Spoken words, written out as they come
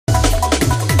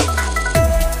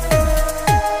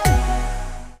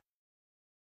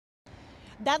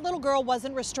That little girl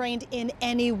wasn't restrained in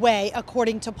any way,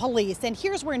 according to police. And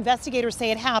here's where investigators say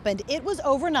it happened. It was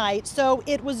overnight, so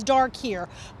it was dark here.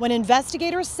 When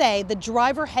investigators say the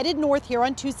driver headed north here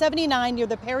on 279 near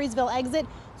the Perrysville exit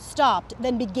stopped,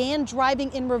 then began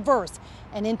driving in reverse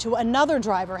and into another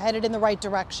driver headed in the right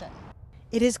direction.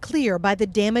 It is clear by the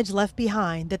damage left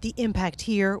behind that the impact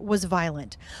here was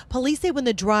violent. Police say when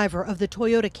the driver of the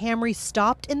Toyota Camry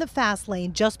stopped in the fast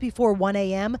lane just before 1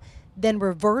 a.m., then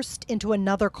reversed into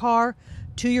another car,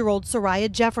 2-year-old Soraya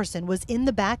Jefferson was in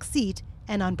the back seat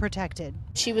and unprotected.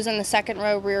 She was in the second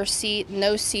row rear seat,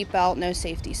 no seatbelt, no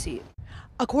safety seat.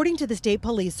 According to the state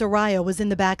police, Soraya was in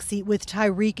the back seat with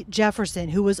Tyreek Jefferson,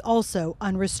 who was also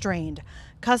unrestrained.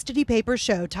 Custody papers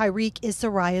show Tyreek is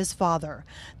Soraya's father.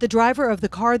 The driver of the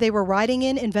car they were riding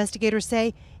in, investigators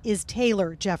say, is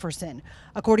Taylor Jefferson.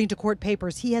 According to court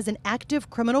papers, he has an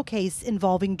active criminal case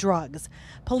involving drugs.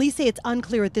 Police say it's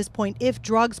unclear at this point if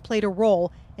drugs played a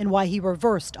role in why he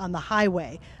reversed on the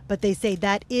highway, but they say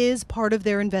that is part of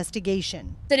their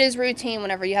investigation. It is routine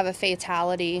whenever you have a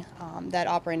fatality that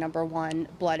operator number 1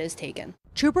 blood is taken.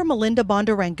 Trooper Melinda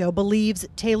Bondarenko believes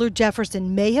Taylor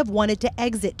Jefferson may have wanted to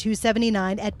exit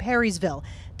 279 at Perrysville,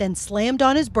 then slammed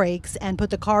on his brakes and put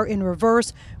the car in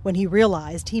reverse when he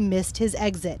realized he missed his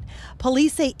exit.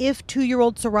 Police say if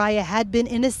 2-year-old Soraya had been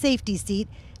in a safety seat,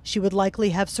 she would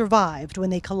likely have survived when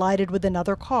they collided with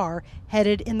another car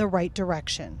headed in the right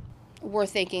direction. We're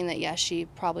thinking that yes, she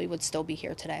probably would still be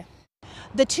here today.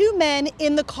 The 2 men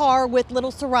in the car with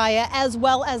little Soraya, as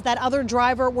well as that other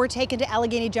driver, were taken to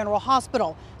Allegheny General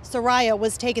Hospital. Soraya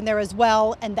was taken there as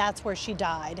well, and that's where she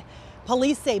died.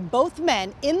 Police say both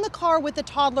men in the car with the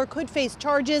toddler could face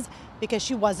charges because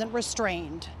she wasn't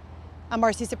restrained. I'm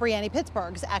Marcy Cipriani,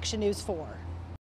 Pittsburgh's Action News 4.